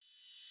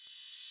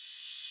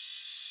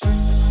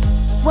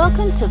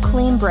Welcome to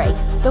Clean Break,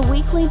 the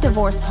weekly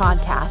divorce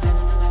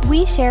podcast.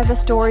 We share the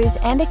stories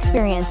and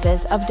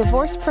experiences of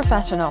divorce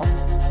professionals.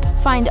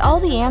 Find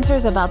all the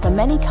answers about the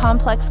many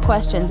complex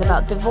questions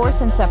about divorce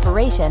and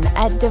separation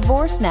at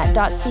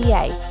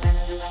divorcenet.ca.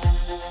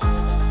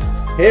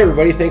 Hey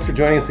everybody, thanks for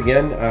joining us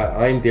again.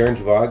 I'm Darren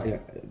Javog,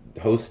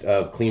 host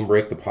of Clean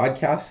Break, the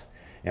podcast,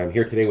 and I'm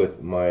here today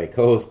with my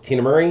co-host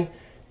Tina Murray.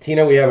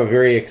 Tina, we have a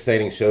very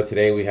exciting show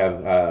today. We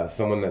have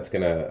someone that's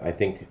going to, I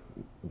think,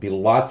 be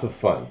lots of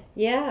fun.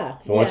 Yeah.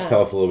 So why don't you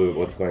tell us a little bit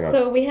what's going on?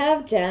 So we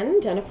have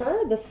Jennifer,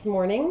 this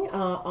morning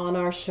on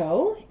our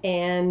show,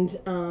 and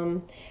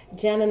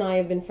Jen and I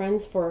have been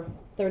friends for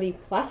 30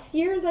 plus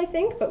years, I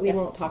think, but we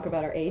won't talk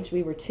about our age.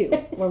 We were 2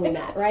 when we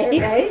met, right?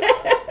 Okay.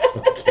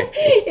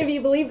 If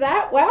you believe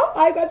that, well,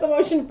 I've got some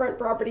oceanfront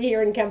property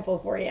here in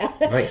Kempville for you.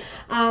 Nice.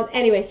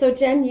 Anyway, so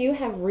Jen, you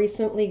have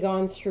recently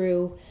gone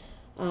through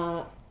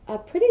a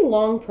pretty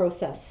long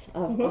process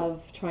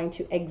of trying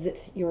to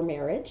exit your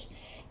marriage.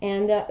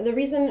 And the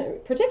reason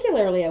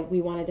particularly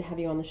we wanted to have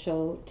you on the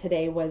show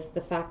today was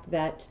the fact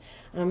that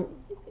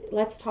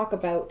let's talk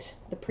about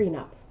the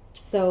prenup.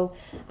 So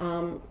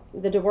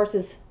the divorce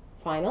is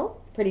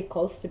final, pretty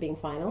close to being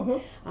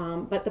final,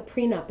 but the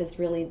prenup is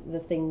really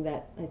the thing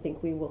that I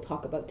think we will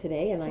talk about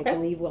today, and I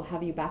believe we'll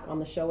have you back on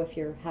the show if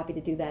you're happy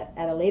to do that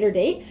at a later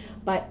date.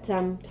 But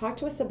talk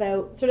to us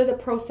about sort of the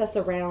process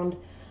around,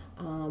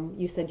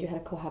 you said you had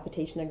a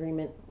cohabitation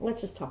agreement.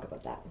 Let's just talk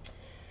about that.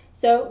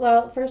 So,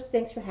 well, first,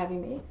 thanks for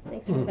having me.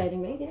 Thanks for inviting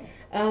me.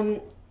 Yeah.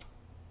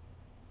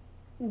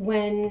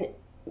 When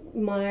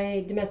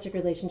my domestic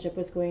relationship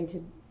was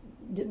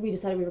we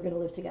decided we were going to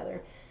live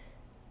together.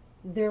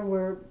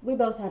 We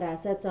both had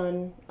assets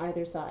on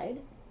either side,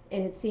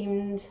 and it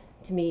seemed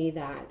to me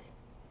that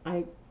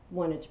I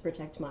wanted to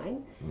protect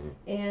mine,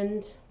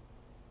 and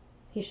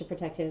he should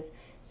protect his.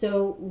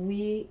 So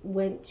we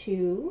went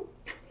to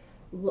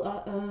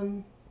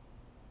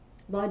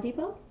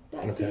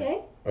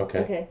lawdepot.ca.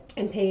 Okay.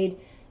 And paid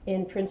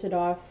and printed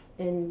off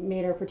and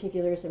made our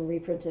particulars and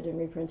reprinted,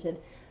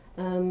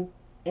 and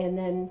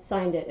then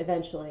signed it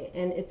eventually.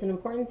 And it's an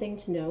important thing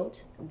to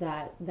note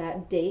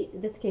that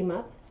date, this came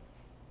up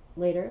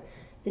later,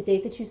 the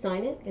date that you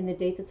sign it and the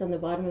date that's on the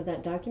bottom of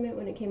that document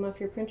when it came off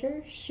your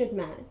printer should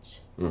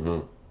match.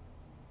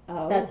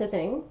 That's a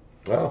thing.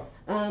 Wow.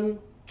 And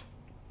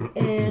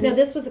now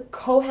this was a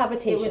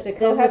cohabitation. It was a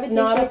cohabitation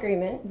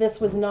agreement.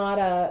 This was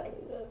not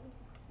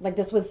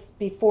this was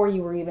before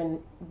you were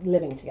even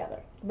living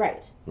together.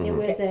 Right. It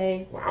was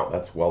Wow,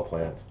 that's well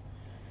planned.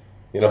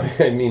 You know,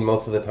 I mean,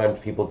 most of the time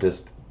people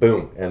just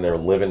boom and they're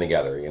living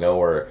together, you know,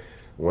 or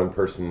one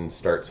person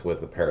starts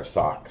with a pair of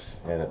socks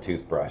and a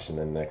toothbrush, and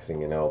then next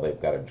thing you know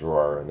they've got a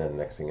drawer, and then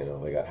next thing you know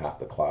they got half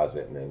the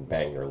closet, and then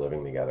bang, they're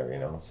living together, you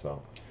know.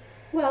 So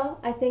well,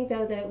 I think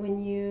though that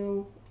when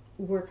you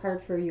work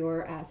hard for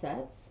your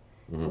assets,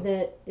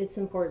 that it's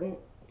important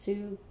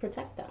to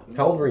protect them.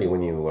 How old were you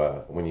when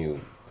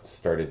you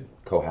started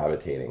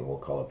cohabitating? We'll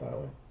call it that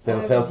way.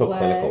 Sounds so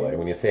clinical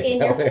when you say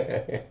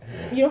it.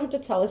 You don't have to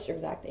tell us your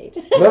exact age.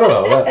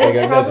 No. I was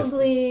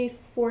probably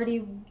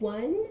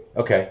 41.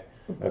 Okay.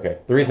 The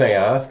reason I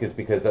ask is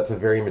because that's a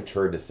very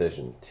mature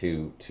decision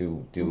to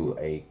do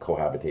a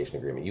cohabitation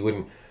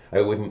agreement.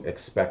 I wouldn't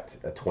expect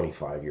a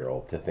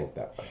 25-year-old to think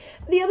that way.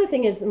 The other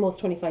thing is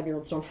most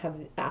 25-year-olds don't have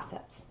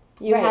assets.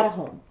 You had a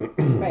home.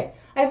 Right.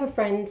 I have a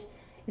friend.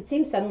 It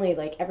seems suddenly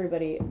like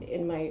everybody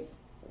in my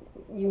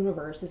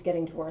universe is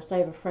getting divorced. I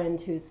have a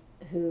friend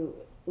who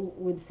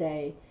would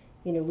say,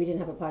 you know, we didn't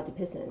have a pod to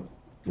piss in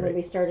when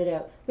we started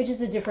out, which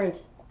is a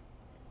different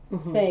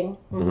thing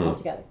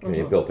altogether. And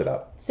you built it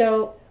up.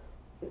 So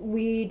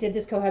we did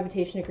this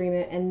cohabitation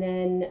agreement, and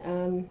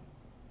then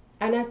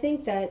and I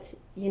think that,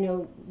 you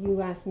know,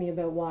 you asked me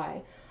about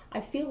why.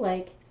 I feel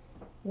like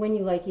when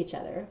you like each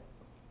other,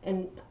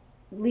 and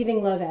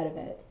leaving love out of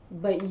it,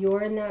 but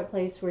you're in that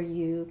place where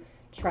you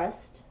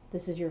trust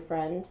this is your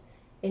friend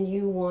and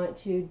you want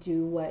to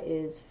do what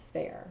is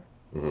fair.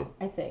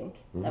 I think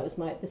that was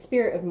the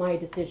spirit of my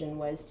decision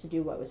was to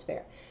do what was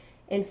fair.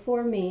 And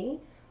for me,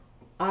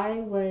 I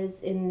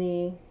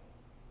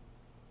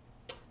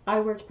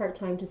worked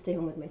part-time to stay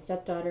home with my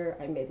stepdaughter.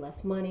 I made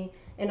less money,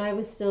 and I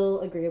was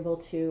still agreeable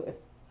to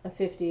a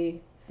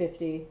 50-50.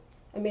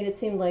 I mean, it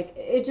seemed like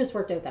it just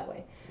worked out that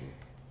way.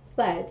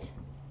 But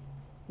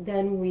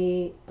then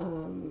we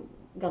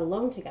got a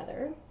loan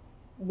together.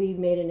 We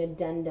made an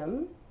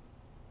addendum.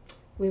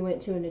 We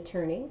went to an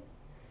attorney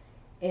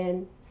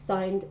and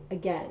signed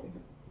again.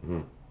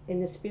 In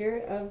the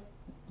spirit of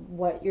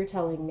what you're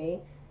telling me,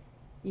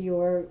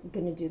 you're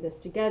going to do this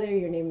together,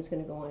 your name is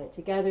going to go on it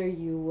together,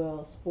 you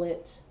will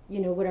split, you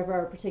know, whatever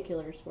our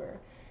particulars were.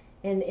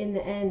 And in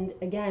the end,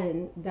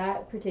 again,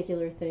 that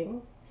particular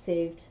thing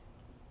saved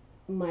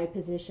my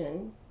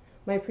position.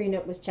 My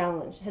prenup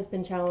has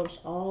been challenged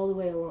all the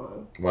way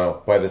along.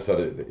 Wow, by this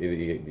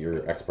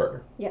your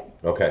ex-partner? Yeah.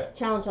 Okay.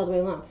 Challenged all the way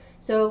along.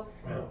 So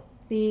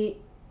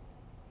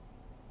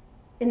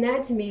and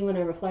that to me, when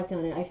I reflect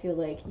on it, I feel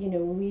like, you know,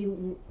 we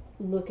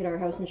look at our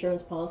house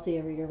insurance policy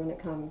every year when it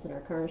comes, and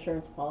our car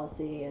insurance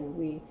policy, and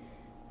we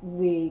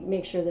we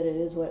make sure that it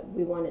is what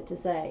we want it to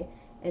say.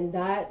 And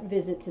that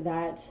visit to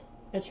that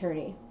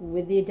attorney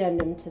with the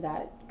addendum to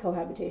that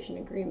cohabitation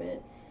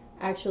agreement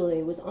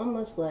actually was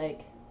almost like,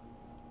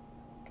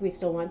 do we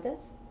still want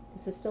this?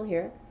 This is still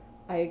here.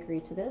 I agree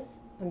to this.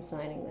 I'm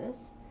signing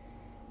this.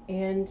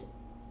 And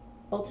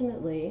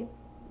ultimately,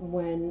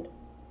 when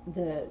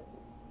the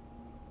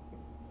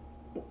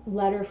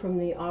letter from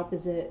the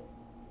opposite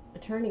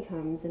attorney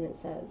comes and it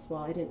says,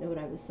 well, I didn't know what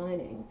I was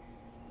signing.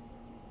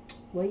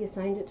 Well, you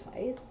signed it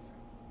twice.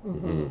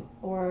 Mm-hmm.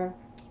 Or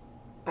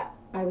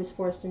I was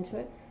forced into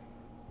it.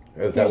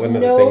 Is that one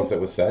of the things that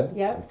was said?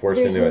 Yep.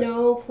 Forced into it. There's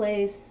no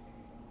place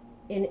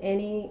in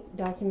any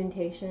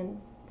documentation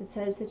that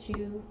says that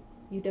you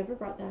never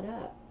brought that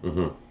up.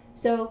 Mm-hmm.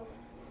 So,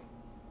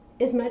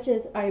 as much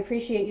as I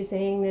appreciate you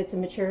saying that it's a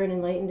mature and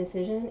enlightened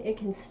decision, it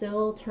can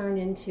still turn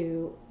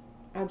into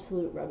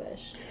absolute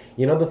rubbish.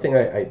 You know, the thing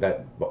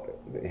that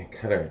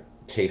kind of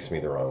chafes me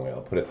the wrong way,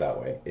 I'll put it that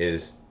way,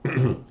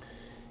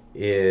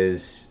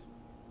 is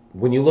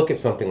when you look at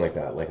something like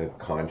that, like a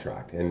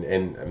contract,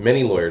 and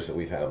many lawyers that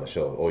we've had on the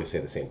show always say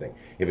the same thing.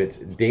 If it's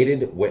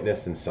dated,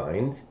 witnessed, and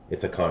signed,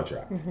 it's a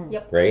contract. Mm-hmm.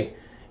 Yep. Right?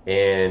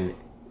 And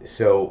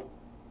so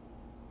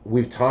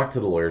we've talked to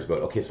the lawyers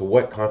about, okay, so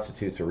what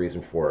constitutes a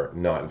reason for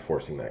not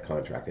enforcing that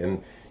contract?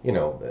 And, you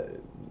know,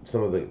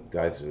 some of the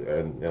guys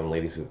and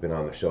ladies who've been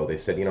on the show, they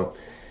said, you know,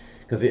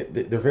 because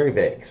they're very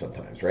vague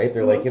sometimes, right?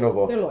 They're like, you know,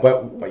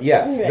 well, but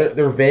yes,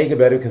 they're vague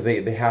about it because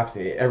they have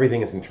to,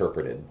 everything is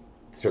interpreted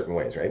certain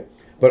ways, right?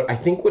 But I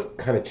think what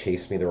kind of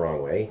chased me the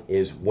wrong way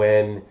is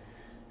when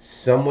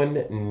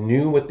someone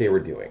knew what they were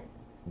doing,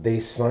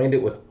 they signed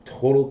it with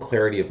total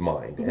clarity of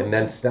mind, Mm-hmm. and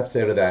then steps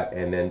out of that,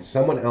 and then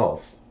someone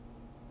else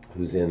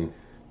who's in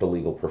the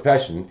legal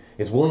profession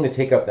is willing to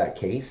take up that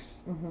case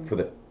Mm-hmm. for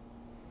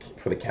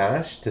the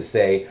cash to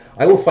say,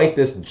 I will fight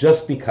this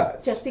just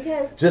because.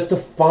 Just to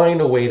find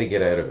a way to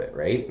get out of it,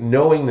 right?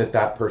 Knowing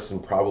that person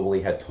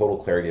probably had total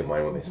clarity of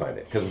mind when they signed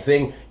it. Because I'm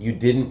saying you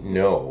didn't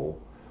know,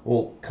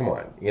 well, come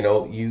on, you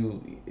know,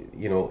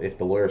 if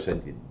the lawyer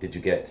said, did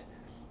you get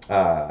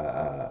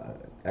a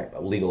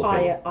legal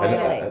opinion,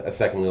 a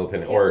second legal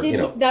opinion, or, you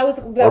know, that was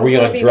are we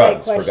gonna on be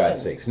drugs, my for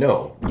God's question. sakes?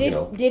 No.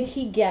 Did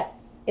he get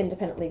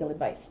independent legal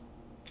advice?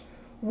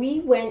 We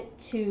went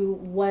to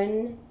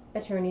one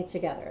attorney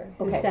together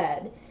who Okay.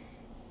 said,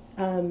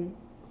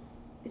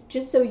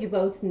 just so you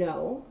both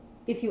know,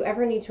 if you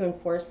ever need to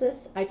enforce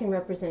this, I can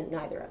represent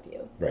neither of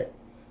you. Right.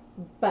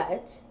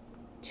 But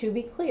to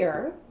be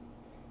clear,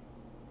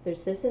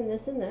 there's this and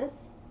this and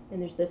this,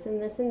 and there's this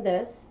and this and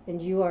this,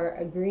 and you are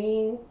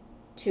agreeing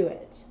to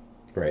it.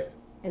 Right.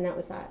 And that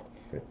was that.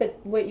 Right. But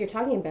what you're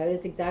talking about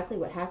is exactly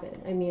what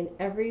happened. I mean,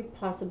 every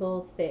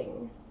possible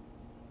thing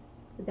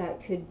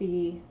that could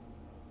be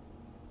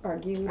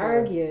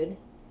argued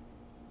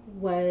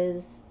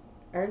was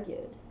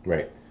argued.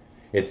 Right.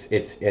 It's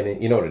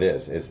and you know what it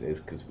is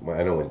because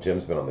I know when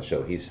Jim's been on the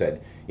show, he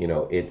said, you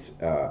know, it's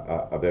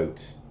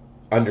about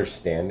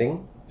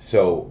understanding.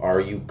 So are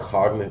you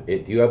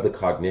do you have the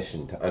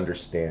cognition to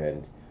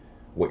understand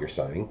what you're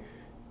signing?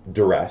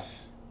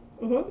 Duress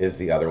Mm-hmm. is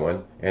the other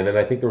one, and then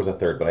I think there was a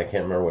third, but I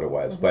can't remember what it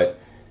was. Mm-hmm. But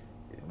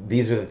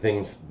these are the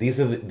things. These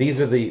are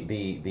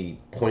the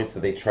points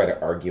that they try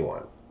to argue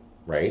on,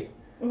 right?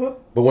 Mm-hmm.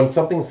 But when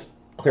something's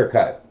clear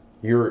cut,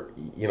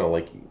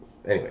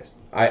 anyways,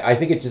 I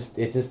think it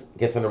just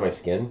gets under my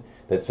skin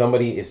that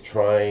somebody is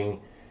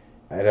trying,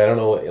 and I don't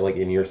know, like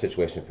in your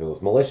situation, if it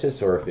was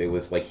malicious or if it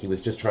was like he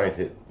was just trying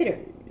to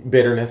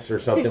bitterness or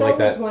something there's like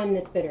that. always one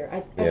that's bitter.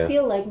 I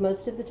feel like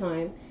most of the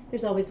time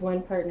there's always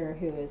one partner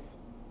who is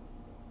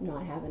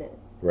not having it.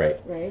 Right.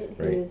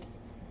 Who's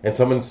and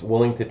someone's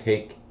willing to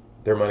take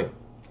their money,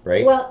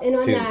 right? Well, and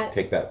on to that,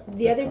 take that.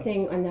 the that other cost.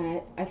 thing on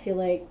that, I feel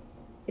like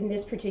in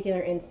this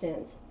particular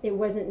instance, it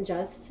wasn't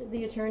just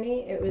the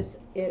attorney. It was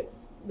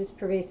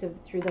pervasive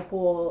through the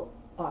whole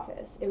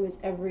office. It was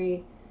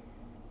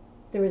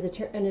there was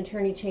an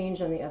attorney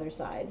change on the other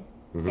side,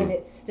 Mm-hmm. and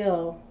it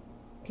still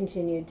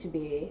continued to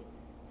be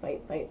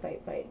fight.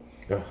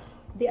 Ugh.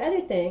 The other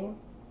thing,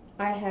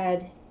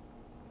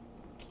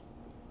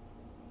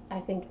 I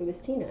think it was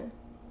Tina.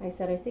 I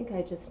said, I think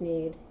I just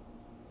need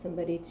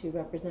somebody to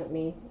represent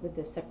me with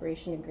this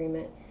separation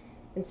agreement.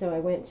 And so I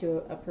went to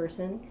a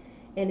person,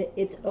 and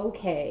it's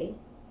okay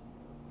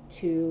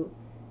to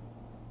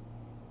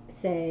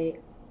say,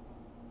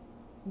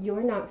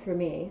 you're not for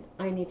me.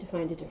 I need to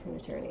find a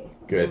different attorney.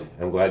 Good.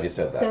 I'm glad you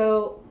said that.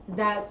 So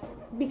that's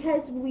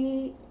because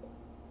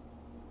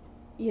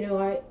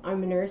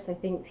I'm a nurse. I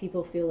think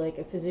people feel like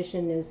a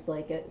physician is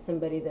like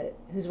somebody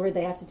whose word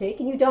they have to take,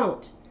 and you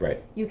don't.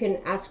 Right. You can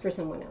ask for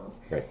someone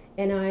else. Right.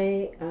 And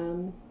I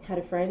had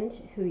a friend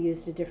who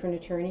used a different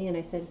attorney, and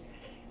I said,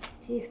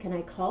 geez, can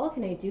I call?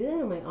 Can I do that?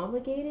 Am I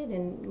obligated?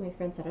 And my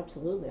friend said,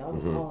 absolutely, I'll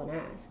call and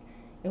ask.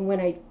 And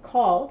when I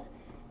called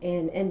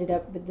and ended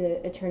up with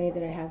the attorney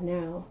that I have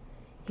now,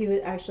 he was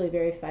actually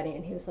very funny,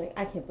 and he was like,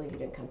 I can't believe you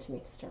didn't come to me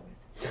to start with.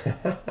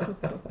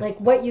 Like,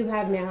 what you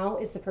have now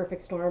is the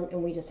perfect storm,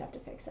 and we just have to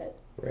fix it.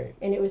 Right.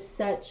 And it was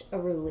such a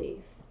relief.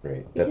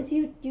 Right. Because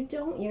you're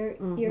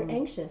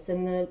anxious,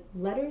 and the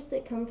letters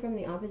that come from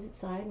the opposite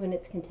side when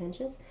it's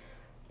contentious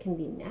can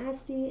be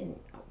nasty and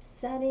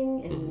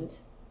upsetting and.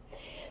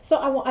 So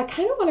I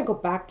kind of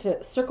want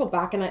to circle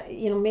back,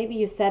 and maybe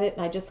you said it,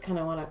 and I just kind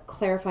of want to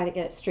clarify to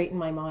get it straight in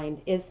my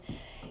mind. Is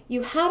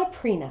you had a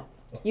prenup,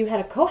 you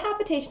had a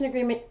cohabitation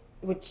agreement,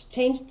 which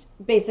changed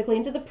basically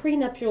into the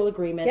prenuptial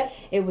agreement. Yep.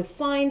 It was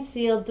signed,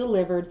 sealed,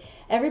 delivered.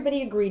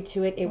 Everybody agreed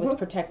to it. It was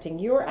protecting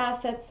your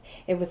assets.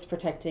 It was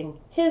protecting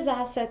his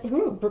assets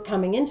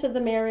coming into the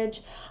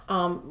marriage.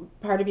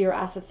 Part of your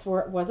assets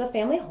was a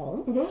family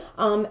home.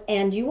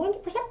 And you wanted to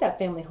protect that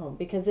family home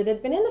because it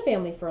had been in the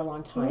family for a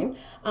long time.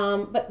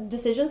 But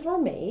decisions were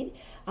made,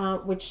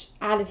 which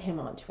added him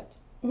onto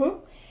it.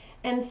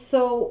 And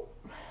so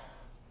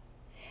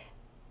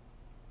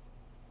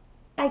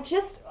I'm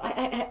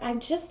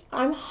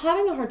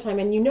having a hard time,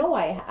 and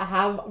I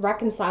have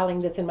reconciling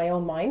this in my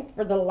own mind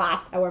for the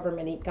last however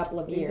many couple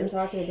of years. We've been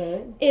talking about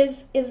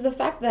it. Is the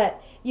fact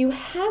that you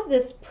had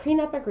this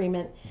prenup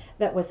agreement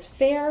that was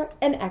fair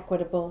and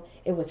equitable.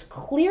 It was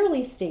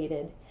clearly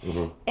stated,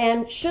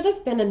 and should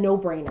have been a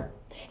no-brainer.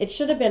 It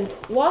should have been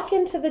walk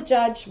into the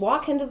judge,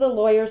 walk into the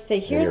lawyer, say,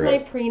 "Here's my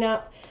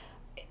prenup,"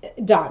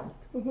 done.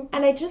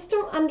 And I just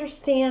don't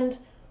understand.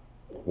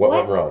 What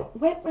went wrong?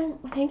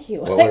 Thank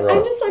you. What went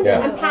wrong?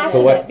 I'm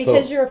passionate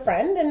because you're a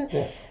friend,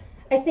 and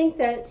I think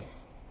that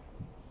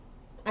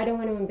I don't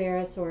want to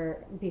embarrass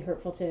or be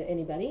hurtful to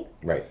anybody.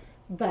 Right.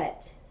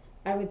 But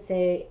I would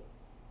say,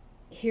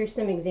 here's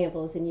some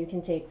examples, and you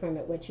can take from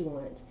it what you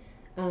want.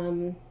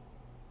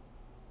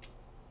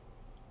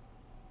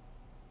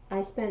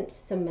 I spent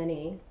some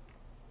money.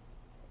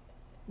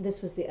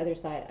 This was the other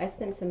side. I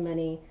spent some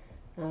money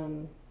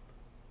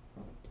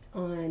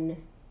on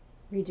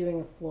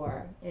redoing a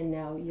floor, and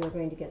now you're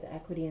going to get the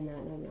equity in that,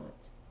 and I'm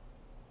not.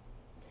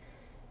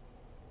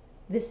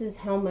 This is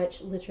how much,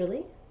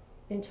 literally,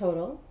 in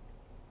total,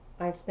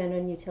 I've spent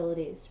on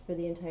utilities for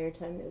the entire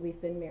time that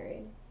we've been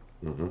married.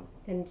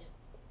 And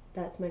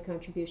that's my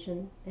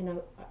contribution,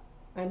 and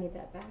I need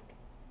that back.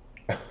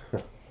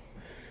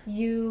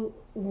 You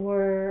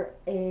were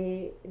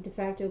a de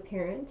facto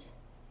parent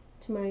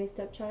to my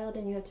stepchild,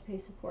 and you have to pay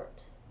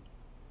support.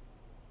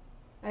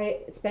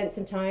 I spent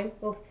some time.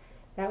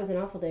 That was an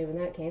awful day when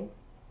that came.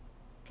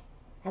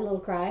 Had a little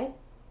cry,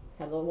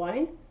 had a little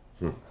wine,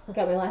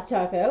 got my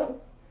laptop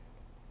out,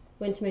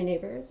 went to my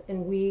neighbors,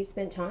 and we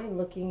spent time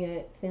looking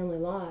at family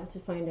law to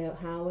find out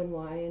how and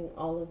why and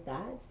all of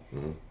that.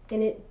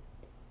 And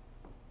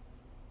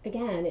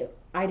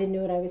I didn't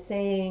know what I was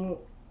saying.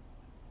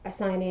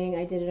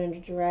 I did it under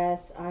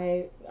duress.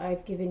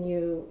 I've given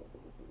you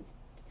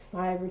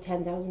 $5,000 or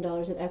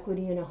 $10,000 in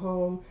equity in a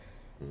home.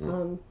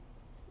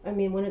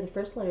 One of the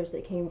first letters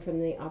that came from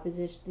the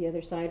opposition, the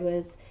other side,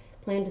 was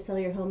plan to sell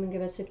your home and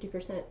give us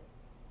 50%.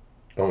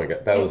 Oh my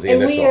God, that was the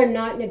initial. initial. And we are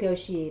not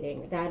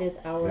negotiating. That is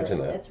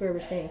that's where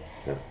we're staying.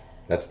 Yeah.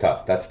 That's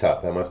tough.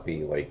 That must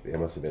be it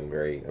must have been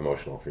very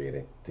emotional for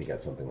you to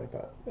get something like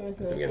that. It was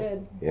not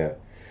good. Yeah.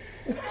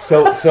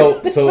 So It's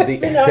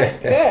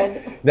not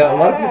good. Now a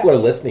lot of people are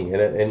listening,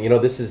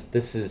 and this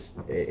is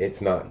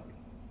it's not,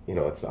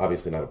 it's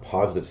obviously not a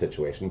positive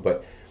situation,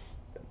 but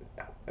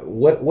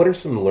what are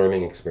some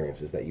learning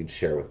experiences that you'd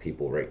share with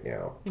people right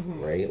now,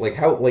 right?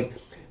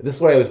 This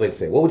is what I always like to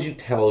say. What would you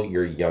tell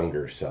your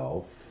younger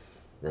self,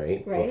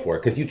 right? Before,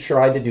 because you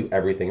tried to do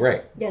everything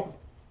right. Yes.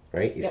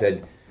 Right.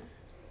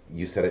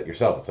 You said it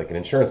yourself. It's like an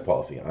insurance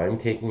policy. I'm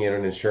taking in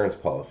an insurance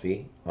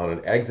policy on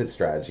an exit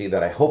strategy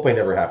that I hope I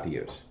never have to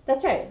use.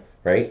 That's right.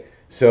 Right.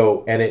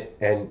 So and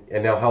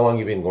now how long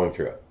have you been going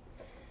through it?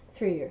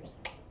 3 years.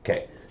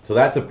 Okay. So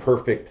that's a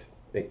perfect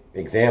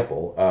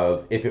example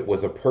of, if it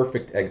was a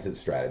perfect exit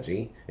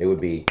strategy, it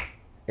would be,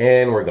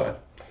 and we're done.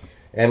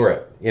 And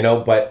we're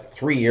out. But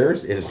 3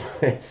 years it's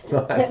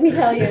not. Let me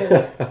tell you,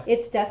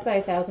 it's death by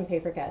 1,000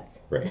 paper cuts.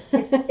 Right.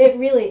 It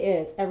really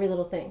is, every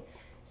little thing.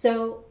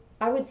 So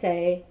I would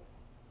say,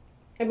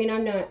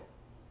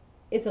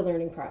 it's a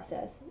learning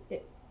process.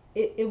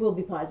 It will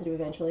be positive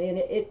eventually, and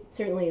it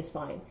certainly is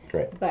fine.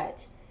 Right.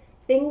 But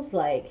things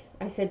like,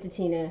 I said to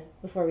Tina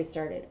before we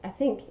started, I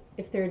think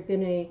if there had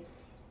been a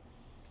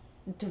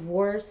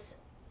divorce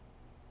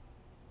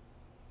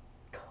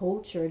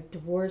coach or a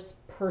divorce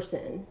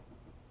person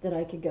that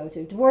I could go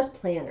to, divorce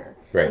planner,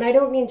 right. And I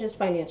don't mean just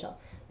financial,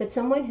 but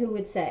someone who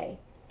would say,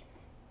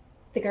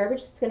 the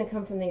garbage that's going to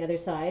come from the other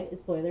side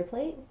is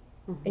boilerplate,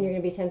 and you're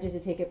going to be tempted to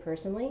take it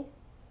personally.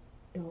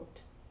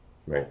 Don't.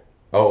 Right.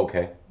 Oh,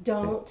 okay.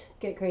 Don't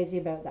get crazy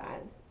about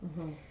that.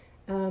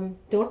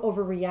 Don't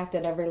overreact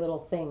at every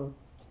little thing.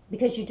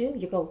 Because you do.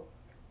 You go,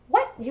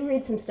 what? You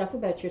read some stuff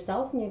about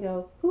yourself and you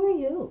go, who are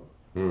you?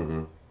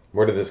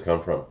 Where did this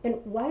come from? And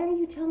why are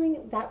you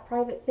telling that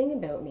private thing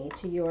about me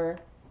to your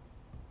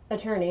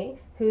attorney,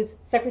 whose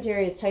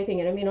secretary is typing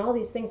it? All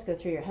these things go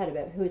through your head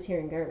about who's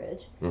hearing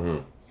garbage.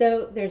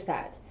 So there's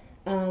that.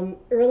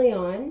 Early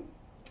on,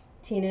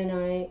 Tina and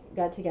I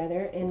got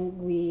together and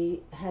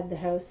we had the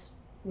house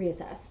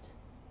reassessed,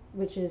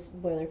 which is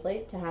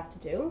boilerplate to have to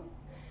do.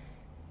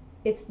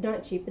 it's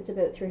not cheap. It's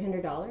about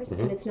 $300,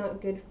 and it's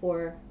not good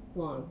for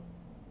long.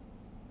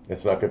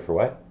 It's not good for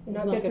what?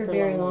 Not good for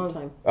very long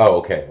time. Oh,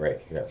 okay,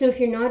 right. Yeah. So if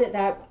you're not at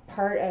that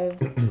part of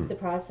the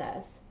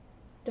process,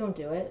 don't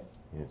do it,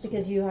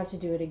 because you have to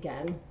do it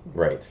again.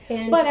 Right.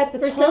 And But at the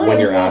for time- someone When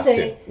you're who's asked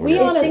to. We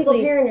a honestly- single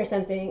parent or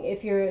something,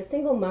 if you're a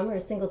single mom or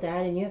a single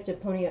dad and you have to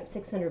pony up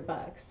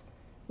 $600,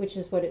 which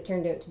is what it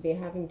turned out to be,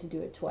 having to do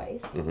it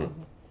twice. Mm-hmm.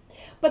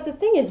 But the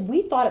thing is,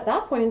 we thought at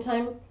that point in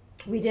time,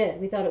 We did.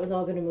 We thought it was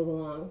all going to move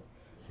along.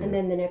 And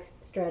then the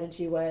next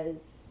strategy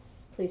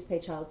was, please pay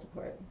child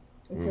support.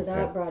 And so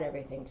that brought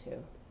everything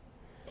to.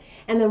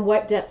 and then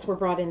what debts were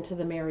brought into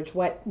the marriage,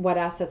 what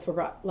assets were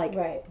brought, like,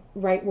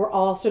 Right. we're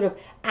all sort of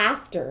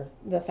after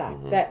the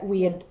fact that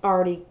we had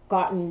already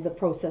gotten the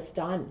process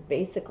done,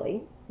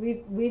 basically.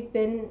 We've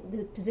been,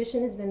 the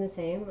position has been the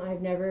same.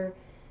 I've never,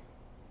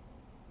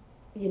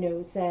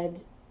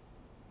 said,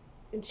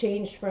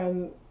 changed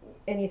from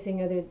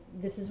anything other,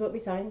 this is what we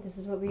signed, this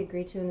is what we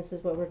agreed to, and this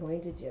is what we're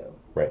going to do.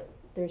 Right.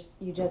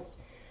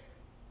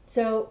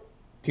 So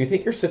Do you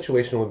think your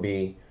situation would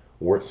be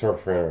worse? Sorry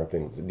for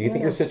interrupting. Do you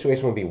think your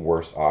situation would be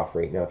worse off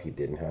right now if you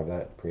didn't have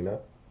that prenup?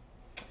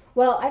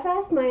 Well, I've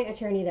asked my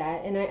attorney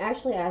that, and I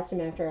actually asked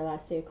him after our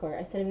last day of court.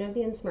 I said, I'm not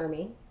being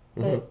smarmy,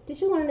 but did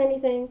you learn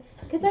anything?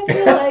 Because I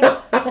feel like,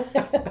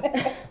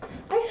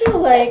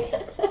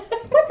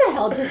 what the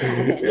hell just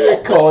happened?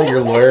 You're calling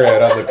your lawyer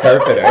out on the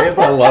carpet.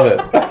 I love it.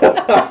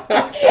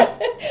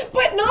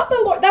 But not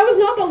the lawyer. That was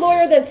not the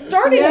lawyer that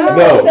started in the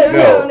No,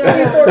 process no.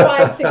 3, 4,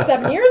 5, 6,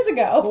 7 years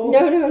ago.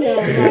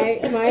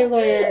 No. My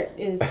lawyer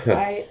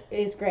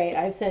is great.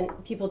 I've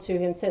sent people to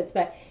him since,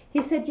 but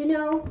he said,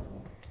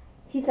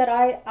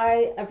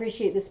 I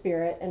appreciate the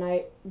spirit,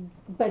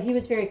 but he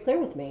was very clear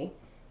with me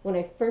when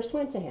I first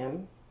went to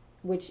him,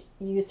 which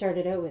you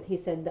started out with. He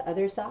said the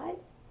other side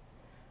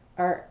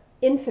are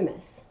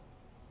infamous.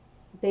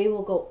 They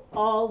will go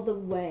all the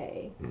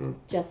way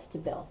just to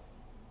bill.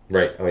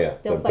 Right. Oh yeah.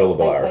 They'll The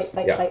billable hours.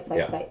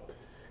 fight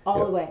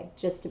all the way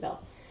just to bill.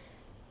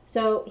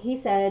 So he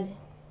said,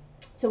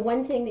 so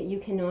one thing that you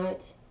can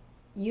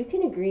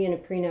agree in a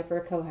prenup or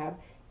a cohab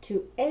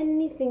to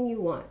anything you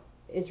want.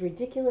 As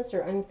ridiculous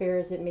or unfair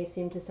as it may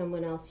seem to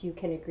someone else, you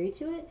can agree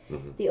to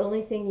it. The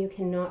only thing you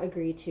cannot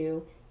agree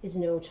to is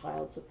no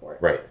child support.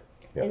 Right.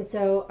 Yeah. And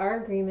so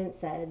our agreement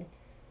said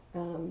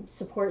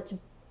support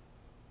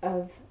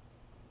of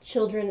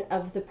children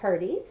of the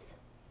parties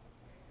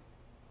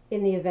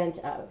in the event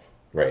of.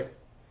 Right.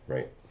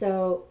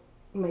 So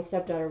my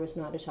stepdaughter was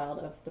not a child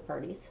of the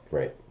parties.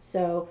 Right.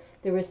 So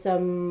there was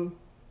some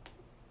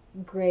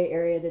gray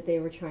area that they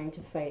were trying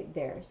to fight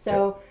there.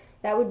 So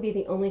that would be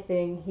the only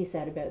thing he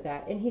said about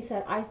that. And he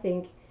said, I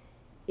think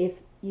if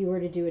you were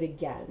to do it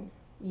again,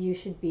 you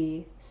should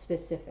be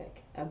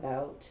specific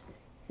about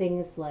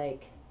things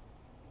like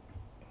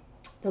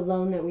the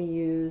loan that we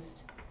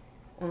used.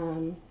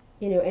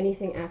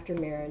 Anything after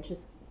marriage is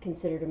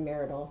considered a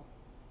marital.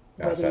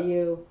 Asset.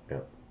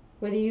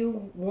 Whether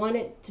you want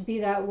it to be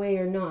that way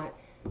or not.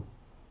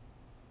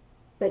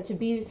 But to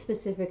be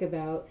specific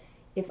about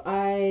if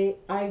I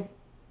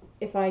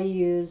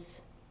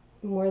use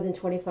more than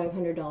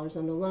 $2,500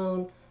 on the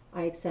loan,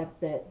 I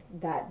accept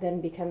that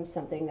then becomes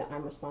something that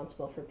I'm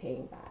responsible for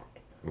paying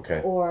back.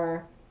 Okay.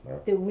 Or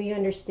that we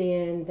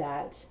understand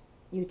that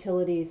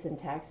utilities and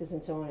taxes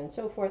and so on and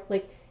so forth,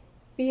 like,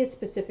 be as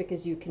specific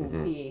as you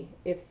can be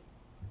if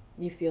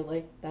you feel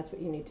like that's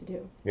what you need to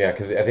do. Yeah,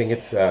 because I think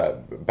it's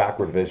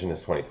backward vision is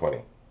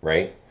 2020,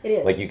 right? It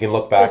is. Like you can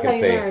look back That's and how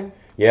you say, learn.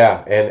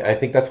 yeah, and I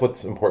think that's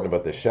what's important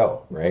about this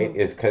show, right?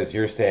 Is because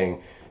you're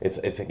saying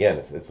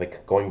it's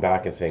like going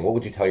back and saying, what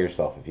would you tell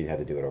yourself if you had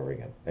to do it over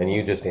again? And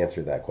you just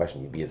answered that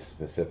question. You'd be as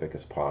specific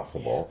as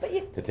possible.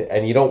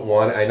 And you don't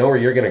want. I know where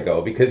you're gonna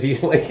go because you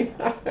like.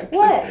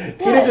 What?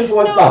 Tina just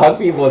wants to hug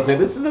people and say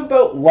this is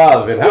about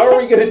love, and how are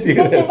we gonna do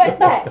this?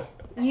 But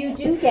you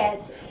do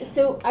get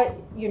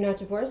you're not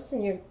divorced,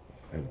 and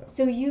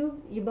so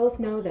you both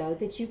know though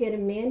that you get a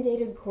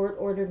mandated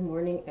court-ordered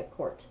morning at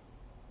court,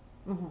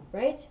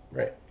 right?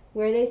 Right.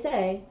 Where they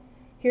say,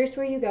 here's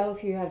where you go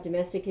if you have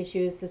domestic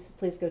issues.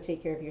 Please go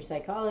take care of your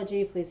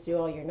psychology. Please do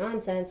all your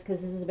nonsense because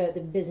this is about the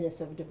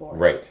business of divorce.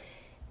 Right.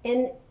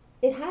 And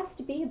it has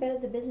to be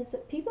about the business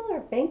of people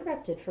are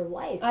bankrupted for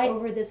life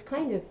over this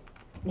kind of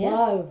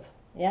love.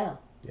 Yeah.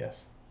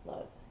 Yes.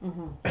 Love.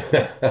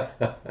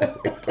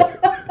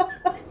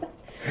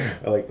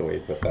 I like the way you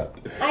put that.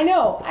 I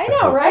know,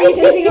 right? Are you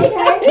gonna be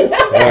okay?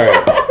 All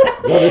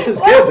right. No, this is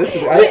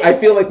good. I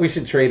feel like we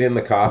should trade in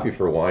the coffee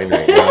for wine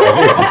right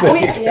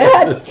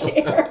now.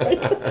 Cheers.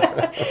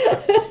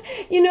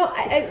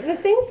 The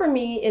thing for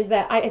me is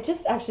that I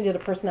just actually did a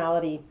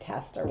personality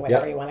test or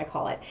whatever you want to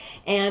call it.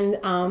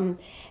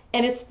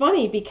 And it's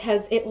funny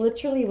because it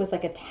literally was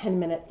like a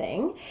 10-minute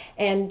thing.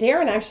 And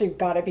Darren actually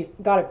got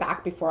it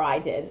back before I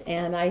did.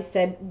 And I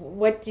said,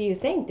 "What do you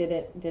think?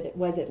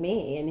 Was it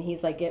me?" And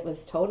he's like, "It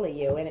was totally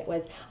you." And it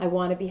was, I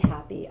want to be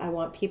happy. I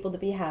want people to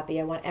be happy.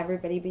 I want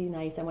everybody to be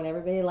nice. I want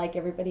everybody to like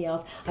everybody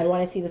else. I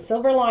want to see the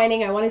silver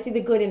lining. I want to see the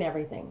good in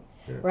everything.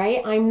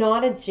 right? I'm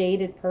not a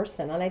jaded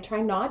person, and I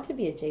try not to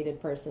be a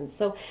jaded person.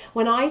 So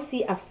when I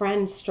see a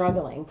friend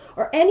struggling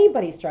or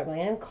anybody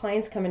struggling, and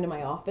clients come into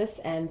my office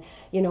and,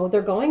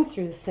 they're going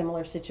through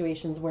similar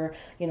situations where,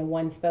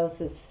 one spouse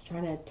is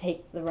trying to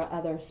take the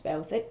other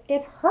spouse,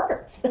 it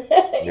hurts.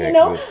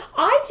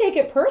 I take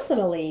it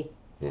personally.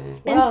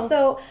 Mm-hmm. And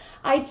so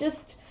I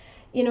just,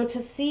 to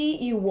see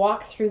you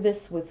walk through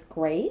this with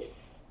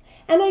grace,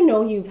 and I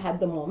know you've had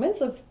the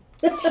moments of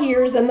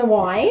tears and the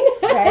wine,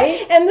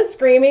 right? And the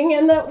screaming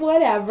and the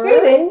whatever.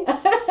 Screaming.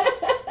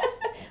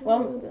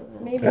 Well,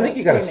 maybe I think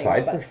you got a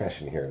side but...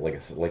 profession here,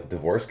 like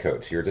divorce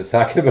coach. You were just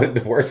talking about a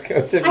divorce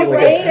coach. It'd be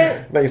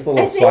a nice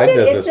little side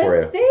business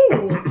for you.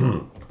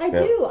 Thing. I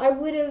do. I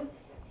would have,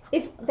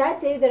 if that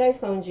day that I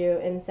phoned you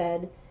and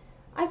said,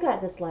 I've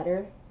got this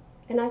letter,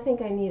 and I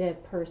think I need a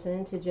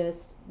person to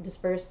just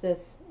disperse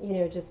this,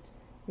 just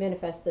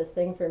manifest this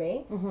thing for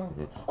me.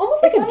 Mm-hmm.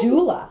 Almost like a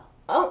doula.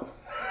 Oh.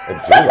 A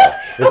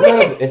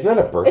doula? Isn't that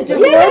a birthday? A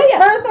divorce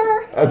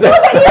birther? You know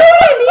what I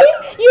mean?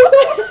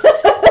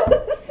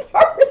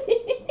 Sorry.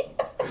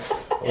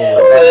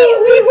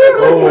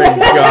 Oh my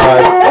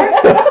God.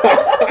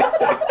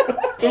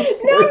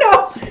 No.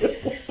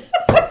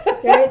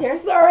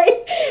 Sorry.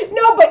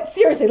 No, but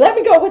seriously, let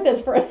me go with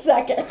this for a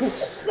second.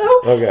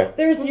 So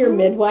there's your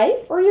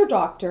midwife or your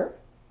doctor.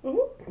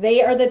 Mm-hmm.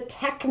 They are the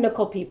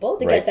technical people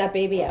to get that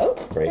baby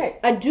out. Right.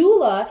 A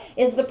doula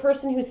is the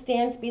person who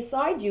stands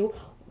beside you,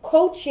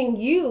 coaching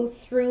you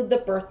through the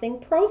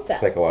birthing process.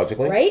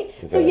 Psychologically? Right?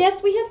 So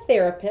yes, we have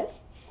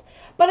therapists,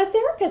 but a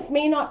therapist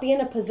may not be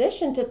in a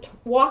position to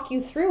walk you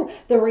through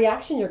the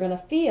reaction you're going to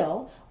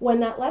feel when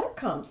that letter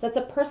comes. That's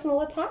a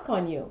personal attack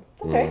on you.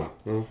 That's right.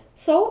 Mm-hmm.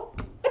 So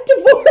a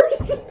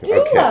divorce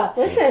doula.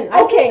 Okay. Listen,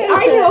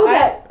 I know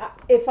that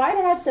if I'd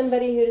had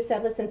somebody who'd have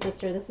said, listen,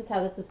 sister, this is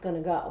how this is going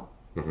to go.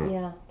 Mm-hmm.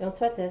 Yeah. Don't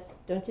sweat this.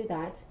 Don't do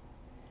that.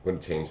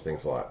 Would change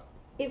things a lot.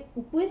 It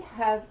would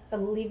have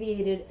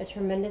alleviated a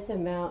tremendous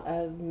amount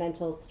of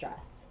mental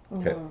stress.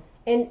 Okay. Mm-hmm.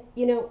 And,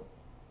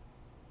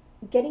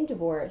 getting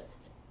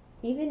divorced,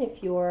 even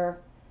if you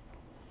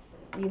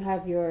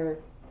have your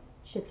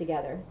shit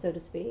together, so to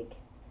speak,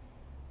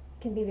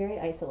 can be very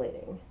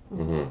isolating.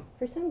 Mm-hmm.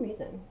 For some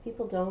reason,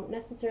 people don't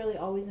necessarily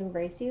always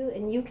embrace you,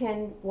 and you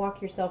can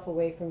walk yourself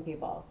away from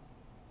people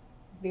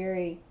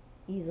very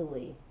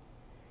easily.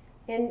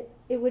 And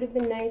it would have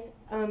been nice,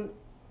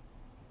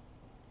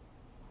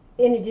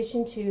 in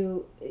addition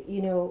to,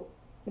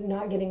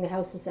 not getting the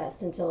house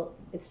assessed until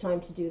it's time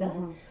to do that.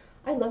 Mm-hmm.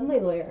 I love my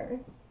lawyer,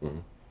 mm-hmm.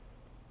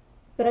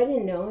 but I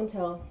didn't know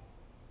until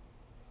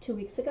 2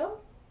 weeks ago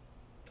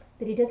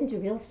that he doesn't do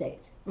real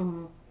estate.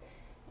 Mm-hmm.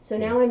 So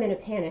now I'm in a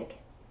panic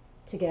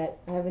I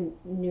have a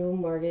new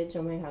mortgage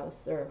on my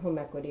house, or home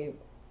equity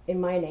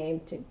in my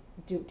name, to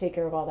take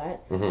care of all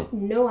that.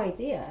 Mm-hmm. No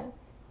idea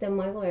that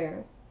my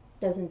lawyer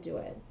doesn't do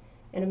it.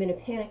 And I'm in a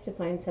panic to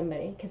find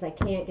somebody because I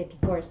can't get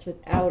divorced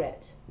without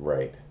it.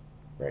 Right.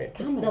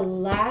 It's the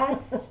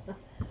last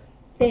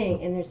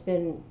thing, and there's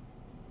been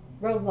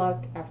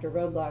roadblock after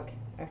roadblock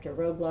after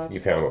roadblock. You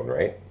found one,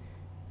 right?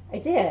 I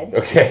did.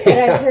 Okay.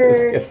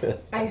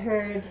 But I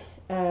heard,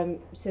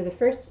 so the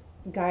first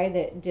guy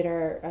that did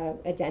our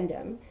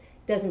addendum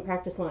doesn't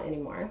practice law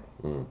anymore.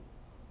 Mm.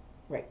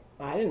 Right.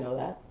 I didn't know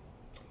that.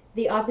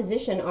 The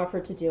opposition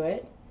offered to do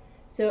it.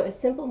 So a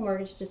simple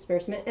mortgage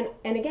disbursement,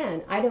 and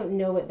again, I don't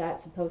know what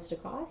that's supposed to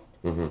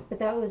cost, mm-hmm. but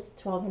that was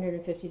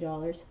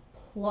 $1,250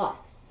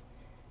 plus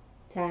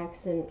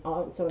tax and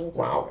all, so on and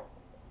so forth,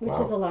 which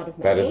is a lot of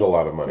money. That is a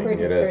lot of money. For a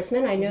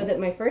disbursement. I know that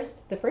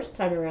the first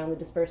time around, the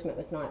disbursement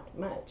was not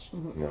much.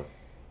 Mm-hmm. No.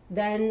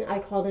 Then I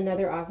called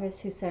another office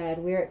who said,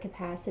 we're at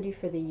capacity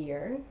for the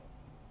year.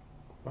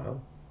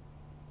 Wow.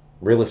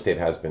 Real estate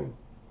has been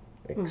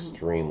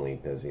extremely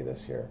busy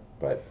this year,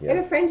 but yeah. I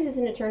have a friend who's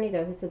an attorney,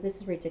 though, who said,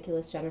 this is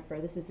ridiculous, Jennifer.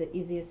 This is the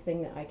easiest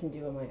thing that I can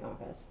do in my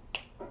office.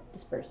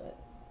 Disperse it.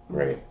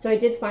 Right. So I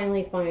did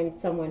finally find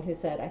someone who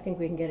said, I think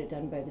we can get it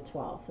done by the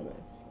 12th. And I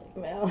was like,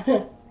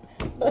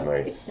 well,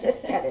 nice.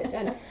 Just get it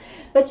done.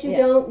 But you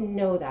don't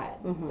know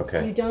that. Mm-hmm.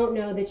 Okay. You don't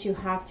know that you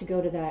have to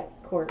go to that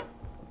court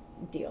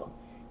deal.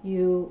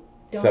 You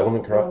don't.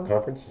 Settlement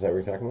conference? Is that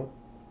what you're talking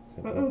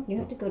about? You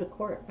have to go to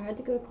court. I had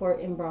to go to court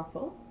in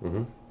Brockville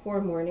for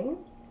a morning.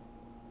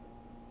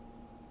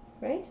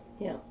 Right?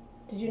 Yeah.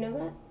 Did you know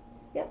that?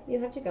 Yep, you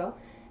have to go.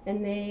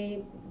 And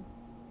they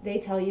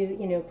tell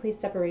you, please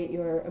separate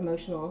your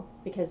emotional,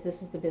 because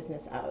this is the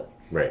business of.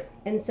 Right.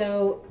 And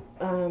so...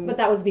 but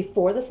that was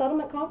before the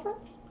settlement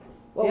conference?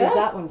 What was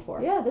that one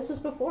for? Yeah, this was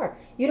before.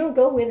 You don't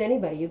go with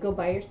anybody. You go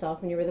by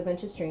yourself, and you're with a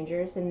bunch of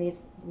strangers, and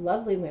these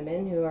lovely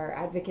women who are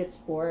advocates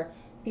for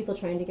people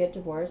trying to get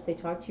divorced, they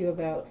talk to you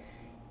about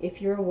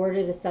if you're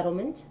awarded a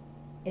settlement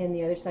and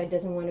the other side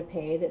doesn't want to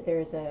pay, that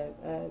there's a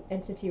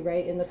entity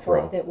right in the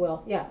court that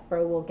will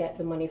get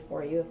the money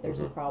for you if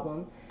there's a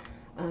problem.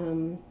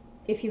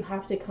 If you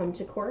have to come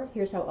to court,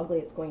 here's how ugly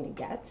it's going to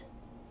get.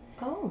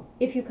 Oh.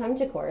 If you come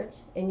to court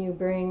and you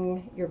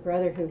bring your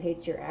brother who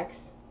hates your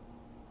ex,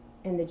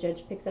 and the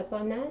judge picks up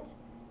on that,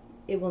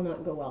 it will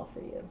not go well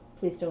for you.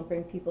 Please don't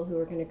bring people who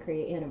are going to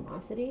create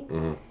animosity.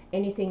 Mm-hmm.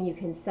 Anything you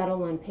can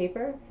settle on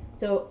paper.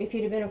 So if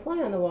you'd have been a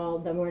fly on the wall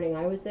the morning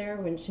I was there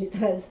when she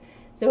says,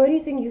 so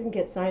anything you can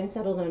get signed,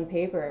 settled on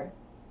paper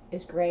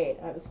is great.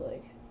 I was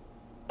like,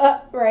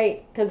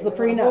 right, because the the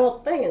prenup. whole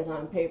thing is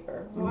on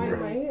paper. Why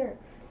am I here?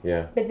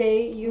 Yeah. But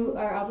you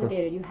are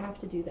obligated. You have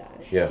to do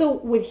that. Yeah. So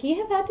would he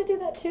have had to do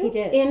that too? He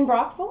did. In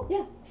Brockville?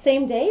 Yeah.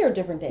 Same day or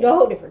different day?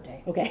 No, different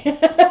day. Okay.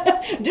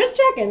 Just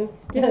checking.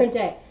 Different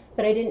day.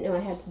 But I didn't know I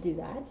had to do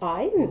that.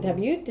 I didn't. Have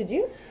you? Did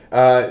you?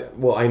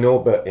 Well, I know,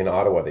 but in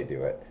Ottawa they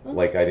do it.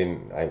 Like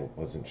I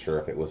wasn't sure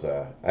if it was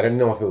I didn't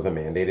know if it was a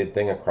mandated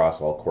thing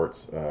across all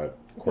courthouses.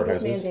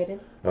 It's mandated.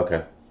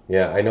 Okay.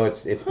 Yeah, I know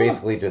it's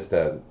basically just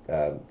a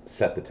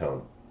set the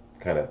tone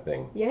kind of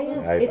thing. Yeah,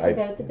 yeah. It's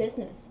about the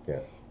business. Yeah.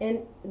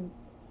 And,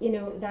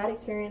 that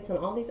experience and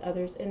all these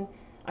others, and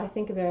I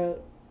think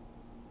about,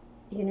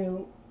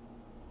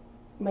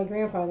 my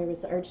grandfather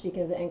was the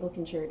Archdeacon of the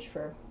Anglican Church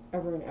for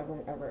ever and ever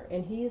and ever,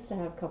 and he used to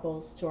have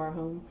couples to our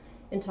home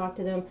and talk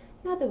to them,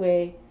 not the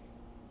way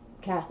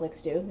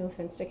Catholics do, no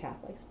offense to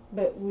Catholics,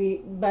 but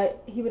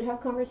he would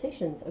have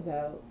conversations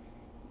about,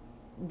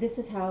 this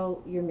is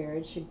how your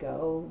marriage should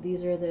go.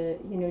 These are the,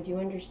 do you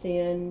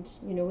understand,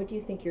 what do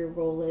you think your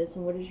role is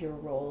and what is your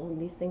role?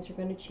 And these things are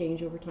going to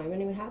change over time.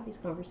 And he would have these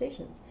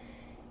conversations.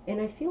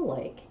 And I feel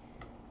like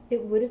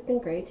it would have been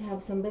great to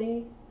have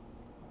somebody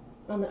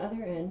on the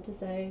other end to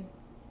say,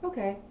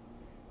 okay,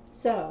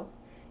 so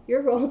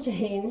your role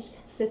changed.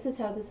 This is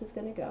how this is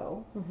going to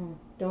go. Mm-hmm.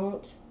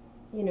 Don't,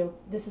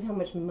 this is how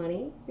much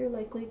money you're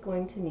likely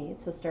going to need.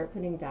 So start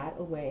putting that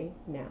away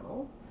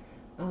now.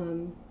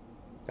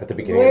 At the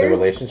beginning of the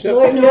relationship?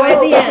 No, at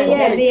the end.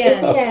 At the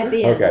end. At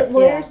the end. Okay.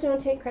 Lawyers don't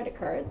take credit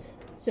cards.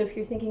 So if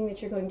you're thinking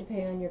that you're going to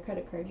pay on your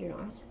credit card, you're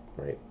not.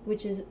 Right.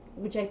 Which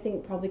I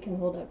think probably can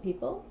hold up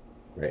people.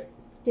 Right.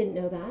 Didn't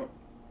know that.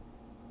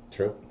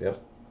 True. Yes.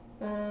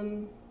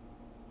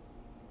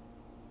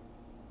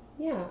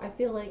 Yeah, I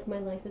feel like my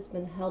life has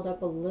been held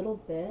up a little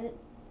bit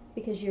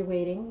because you're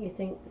waiting. You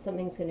think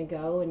something's going to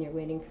go and you're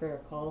waiting for a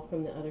call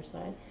from the other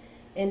side.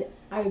 And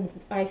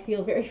I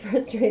feel very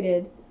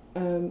frustrated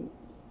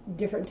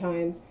different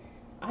times.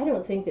 I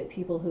don't think that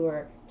people who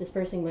are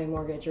dispersing my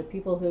mortgage or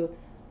people who,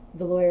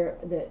 the lawyer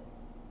that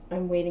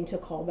I'm waiting to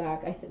call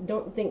back, I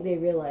don't think they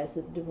realize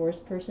that the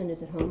divorced person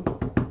is at home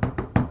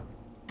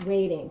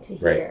waiting to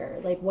hear,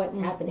 like, what's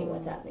happening.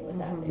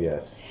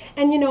 Yes.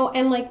 And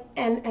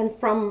and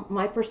from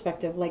my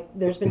perspective, like,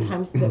 there's been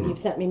times that you've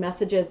sent me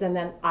messages and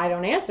then I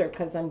don't answer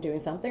because I'm doing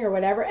something or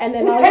whatever, and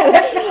then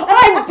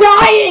I'm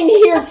dying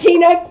here,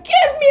 Tina.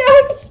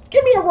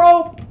 Give me a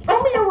rope.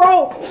 Throw me a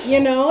rope.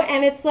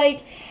 And it's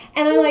like,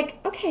 and I'm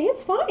like, okay,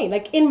 it's fine.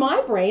 Like, in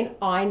my brain,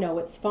 I know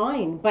it's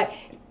fine, but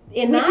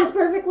which is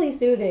perfectly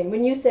soothing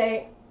when you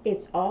say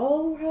it's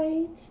all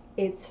right,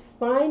 it's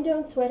fine,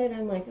 don't sweat it.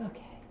 I'm like,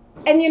 okay.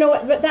 And you know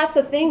what? But that's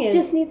the thing is,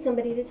 just need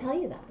somebody to tell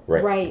you that.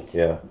 Right. Right.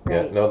 Yeah.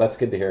 Right. Yeah. No, that's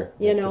good to hear.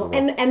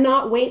 And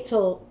not wait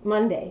till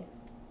Monday.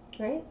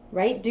 Right.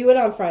 Right. Do it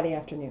on Friday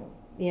afternoon.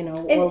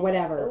 Or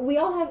whatever. We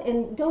all have,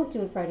 and don't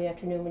do it Friday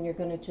afternoon when you're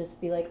going to just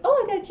be like,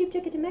 oh, I got a cheap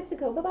ticket to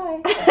Mexico. Bye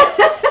bye.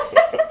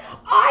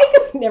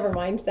 Never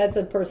mind. That's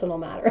a personal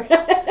matter.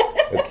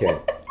 Okay.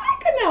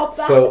 I couldn't help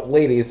that. So,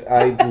 ladies,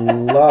 I'd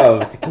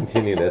love to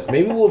continue this.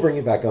 Maybe we'll bring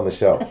you back on the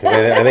show because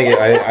I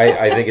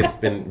think it's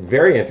been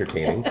very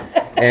entertaining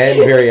and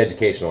very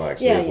educational,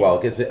 actually, as well.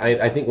 Because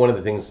I think one of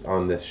the things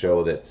on this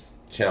show that's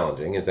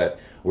challenging is that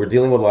we're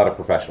dealing with a lot of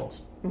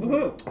professionals.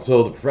 Mm-hmm.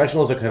 So the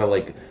professionals are kind of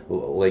like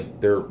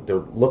they're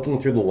looking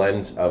through the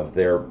lens of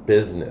their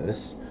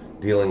business,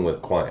 dealing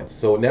with clients.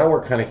 So now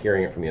we're kind of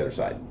hearing it from the other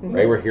side,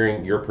 right? We're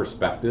hearing your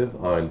perspective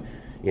on,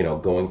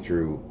 going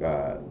through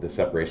the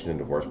separation and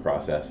divorce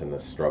process and the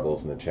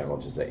struggles and the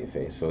challenges that you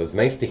face. So it's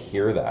nice to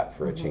hear that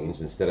for a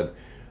change instead of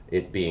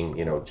it being,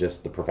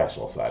 just the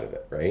professional side of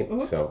it, right?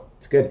 So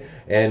it's good.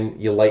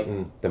 And you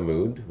lighten the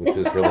mood, which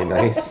is really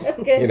nice.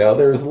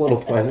 There's a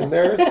little fun in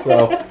there.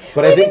 So,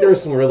 but I think there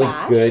was some really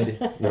good,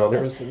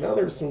 there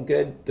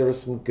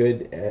was some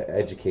good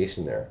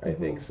education there, I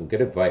think. Some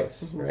good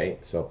advice,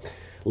 right? So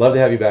love to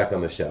have you back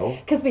on the show.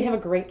 Because we have a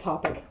great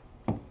topic.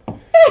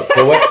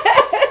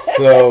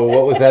 So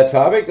what was that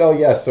topic? Oh,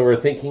 yes. So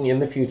we're thinking in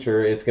the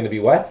future it's going to be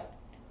what?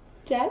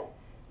 Jen?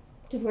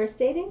 Divorce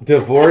dating?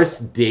 Divorce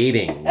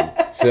dating.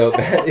 So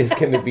that is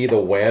going to be the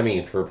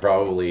whammy for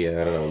probably,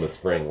 I don't know, in the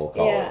spring we'll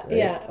call it. Right?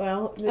 Yeah,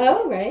 well.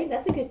 Oh, right.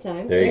 That's a good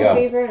time. There you Spring go.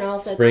 fever and all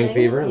such Spring things.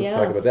 fever. Let's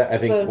talk about that. I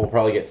think So- we'll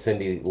probably get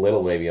Cindy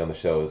Little maybe on the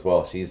show as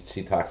well. She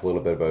talks a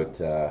little bit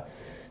about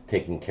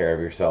taking care of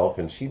yourself,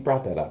 and she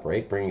brought that up,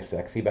 right? Bringing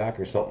sexy back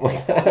or something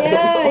like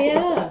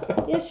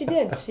that. Yeah, she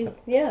did.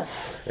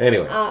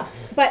 Anyways.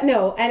 But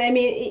no, and I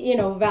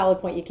mean, valid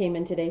point. You came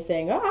in today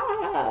saying,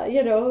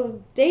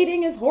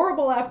 dating is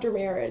horrible after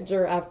marriage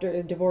or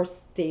after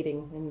divorce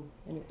dating,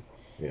 and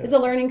it's a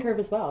learning curve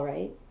as well,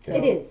 right? So,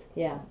 It is.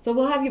 Yeah. So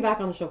we'll have you back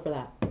on the show for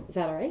that. Is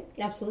that all right?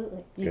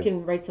 Absolutely. You Good.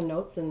 can write some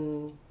notes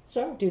and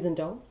Sure. do's and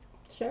don'ts.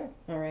 Sure.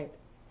 All right.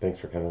 Thanks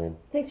for coming in.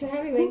 Thanks for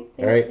having me. Thanks,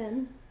 All right.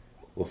 Jen.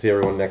 We'll see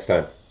everyone next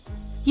time.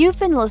 You've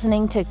been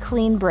listening to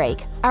Clean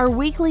Break, our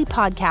weekly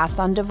podcast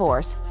on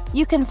divorce.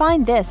 You can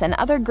find this and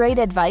other great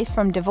advice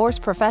from divorce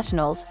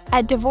professionals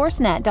at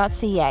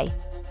divorcenet.ca,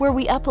 where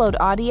we upload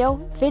audio,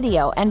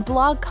 video, and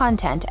blog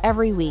content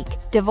every week.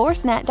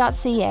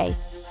 Divorcenet.ca.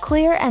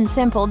 Clear and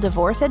simple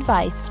divorce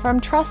advice from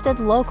trusted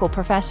local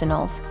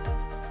professionals.